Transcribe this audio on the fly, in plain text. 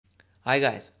Hi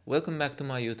guys, welcome back to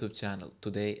my YouTube channel.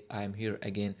 Today I am here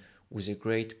again with a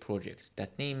great project.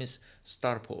 That name is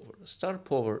Starpower.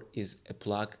 Starpower is a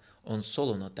plug on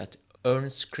Solana that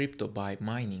earns crypto by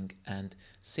mining and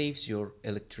saves your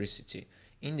electricity.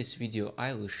 In this video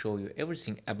I will show you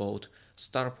everything about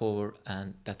Starpower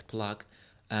and that plug.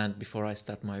 And before I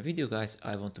start my video guys,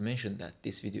 I want to mention that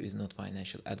this video is not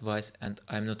financial advice and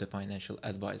I'm not a financial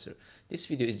advisor. This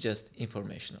video is just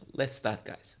informational. Let's start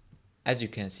guys. As you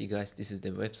can see guys, this is the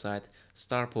website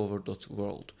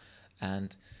starpower.world,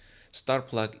 and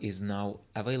Starplug is now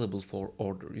available for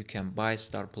order. You can buy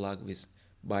Starplug with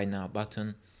buy now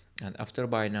button, and after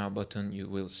buy now button you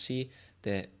will see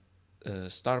the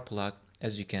Starplug.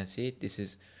 As you can see, this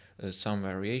is some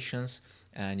variations,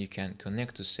 and you can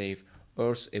connect to save,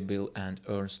 earth a bill and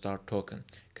earn star token.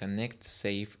 Connect,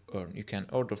 save, earn. You can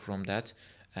order from that,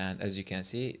 and as you can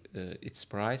see its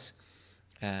price.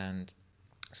 And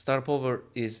Starpower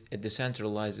is a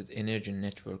decentralized energy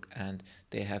network, and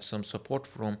they have some support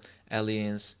from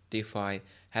Alliance, DeFi,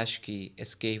 Hashkey,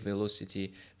 Escape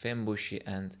Velocity, Fembushi,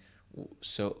 and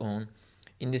so on.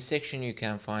 In this section you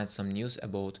can find some news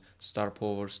about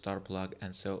Starpower, Starplug,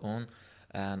 and so on,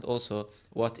 and also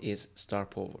what is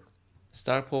Starpower.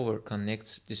 Starpower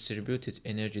connects distributed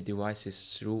energy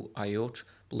devices through IoT,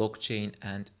 blockchain,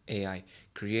 and AI,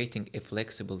 creating a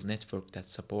flexible network that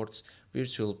supports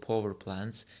virtual power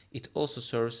plants. It also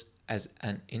serves as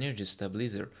an energy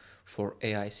stabilizer for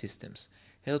AI systems,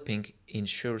 helping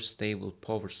ensure stable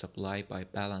power supply by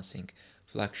balancing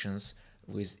fluctuations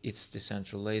with its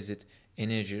decentralized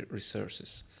energy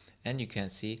resources. And you can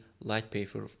see light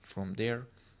paper from there.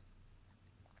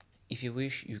 If you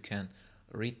wish, you can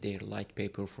read their light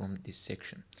paper from this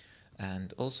section.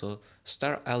 And also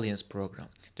Star Alliance program.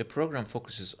 The program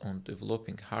focuses on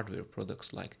developing hardware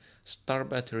products like Star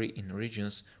Battery in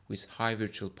regions with high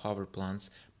virtual power plants,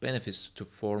 benefits to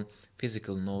form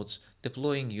physical nodes,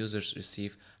 deploying users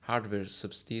receive hardware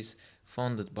subsidies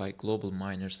funded by global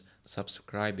miners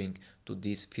subscribing to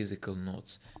these physical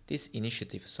nodes. This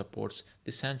initiative supports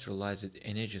decentralized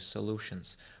energy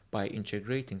solutions by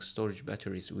integrating storage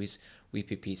batteries with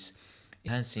VPPs,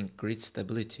 enhancing grid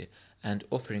stability, and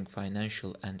offering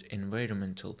financial and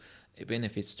environmental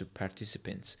benefits to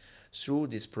participants. Through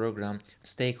this program,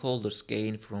 stakeholders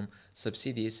gain from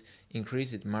subsidies,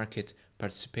 increased market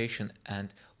participation,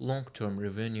 and long-term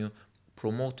revenue,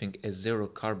 promoting a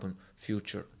zero-carbon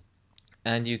future.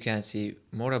 And you can see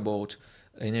more about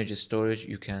energy storage.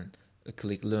 You can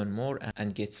click learn more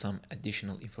and get some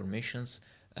additional informations,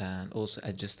 and also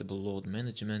adjustable load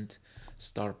management,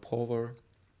 star power,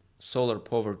 solar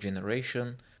power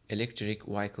generation, electric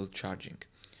vehicle charging.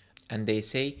 And they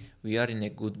say we are in a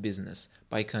good business.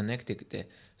 By connecting the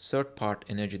third-party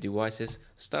energy devices,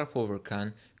 Starpower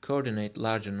can coordinate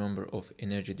larger number of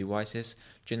energy devices,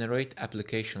 generate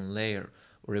application layer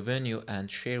revenue, and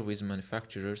share with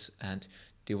manufacturers and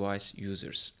device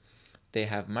users. They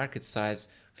have market size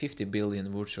 50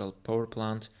 billion virtual power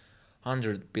plant,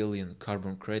 100 billion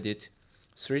carbon credit,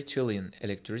 3 trillion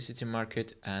electricity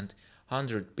market, and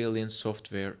 100 billion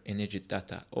software energy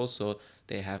data. Also,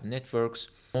 they have networks,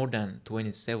 more than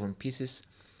 27 pieces,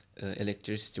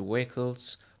 electricity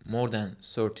vehicles, more than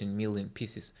 13 million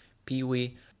pieces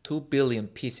PV, 2 billion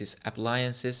pieces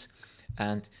appliances,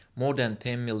 and more than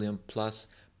 10 million plus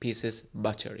pieces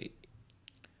battery.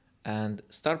 And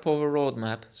Starpower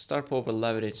roadmap. Starpower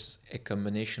leverages a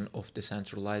combination of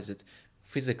decentralized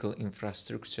physical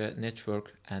infrastructure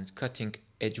network and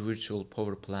cutting-edge virtual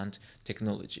power plant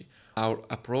technology. Our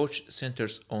approach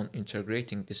centers on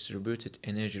integrating distributed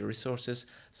energy resources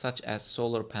such as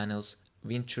solar panels,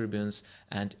 wind turbines,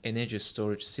 and energy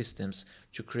storage systems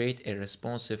to create a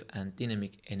responsive and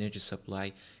dynamic energy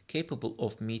supply capable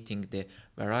of meeting the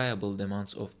variable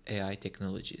demands of AI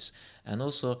technologies, and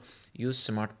also use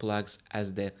smart plugs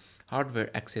as the hardware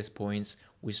access points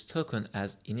with token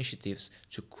as initiatives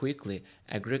to quickly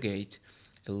aggregate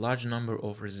a large number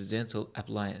of residential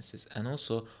appliances, and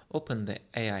also open the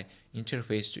AI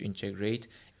interface to integrate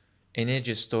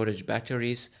energy storage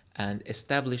batteries and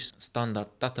establish standard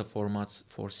data formats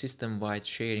for system-wide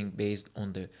sharing based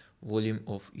on the volume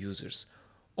of users.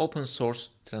 Open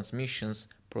source transmissions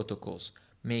protocols,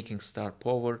 making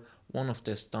Starpower one of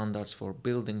the standards for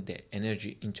building the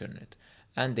energy internet.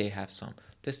 And they have some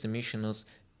testimonials.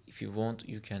 If you want,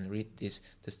 you can read these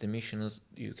testimonials,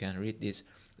 you can read this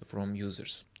from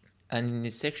users. And in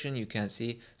this section you can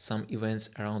see some events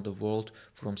around the world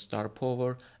from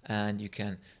Starpower, and you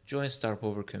can join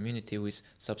Starpower community with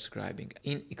subscribing.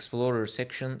 In Explorer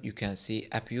section you can see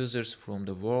app users from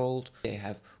the world. They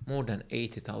have more than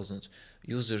 80,000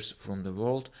 users from the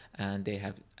world, and they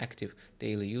have active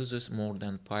daily users more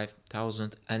than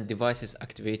 5,000, and devices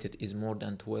activated is more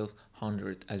than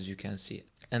 1200, as you can see.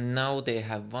 And now they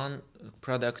have one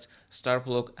product, Star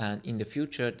Plug, and in the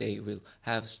future they will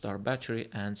have Star Battery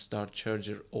and Star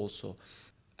Charger also.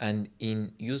 And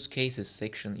in use cases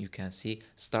section, you can see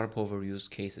Starpower use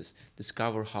cases.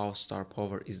 Discover how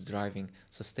Starpower is driving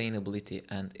sustainability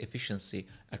and efficiency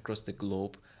across the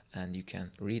globe, and you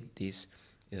can read these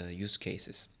use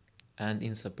cases. And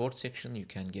in support section, you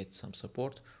can get some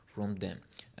support from them.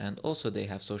 And also they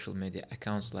have social media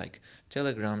accounts like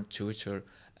Telegram, Twitter,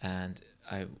 and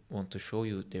I want to show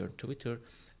you their Twitter,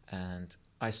 and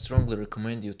I strongly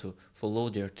recommend you to follow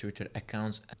their Twitter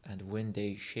accounts, and when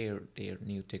they share their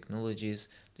new technologies,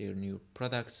 their new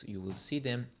products, you will see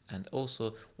them. And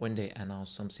also when they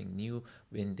announce something new,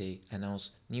 when they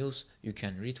announce news, you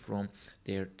can read from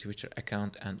their Twitter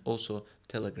account and also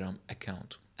Telegram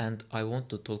account. And I want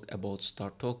to talk about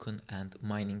Star Token and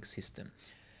mining system.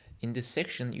 In this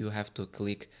section, you have to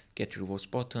click Get Rewards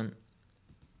button.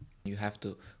 You have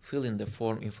to fill in the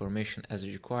form information as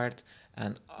required,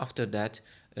 and after that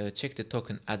check the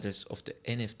token address of the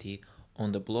NFT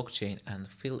on the blockchain and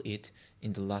fill it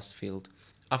in the last field.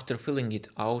 After filling it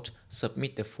out,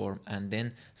 submit the form and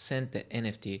then send the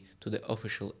NFT to the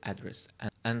official address.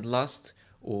 And last,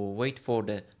 wait for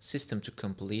the system to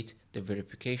complete the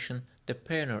verification. The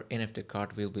Pioneer NFT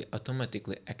card will be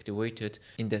automatically activated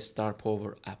in the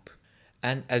Starpower app.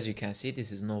 And as you can see,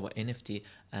 this is Nova NFT,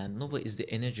 and Nova is the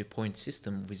energy point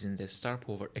system within the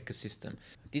Starpower ecosystem.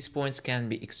 These points can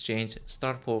be exchanged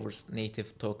Starpower's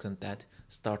native token, that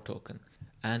Star Token.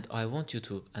 And I want you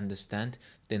to understand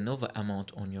the Nova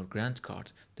amount on your grant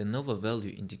card. The Nova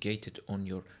value indicated on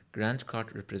your grant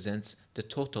card represents the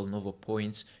total Nova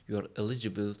points you are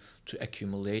eligible to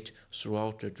accumulate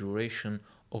throughout the duration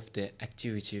of the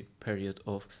activity period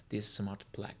of this smart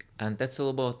plug. And that's all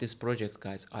about this project,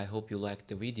 guys. I hope you liked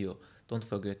the video. Don't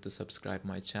forget to subscribe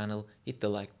my channel, hit the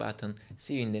like button.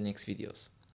 See you in the next videos.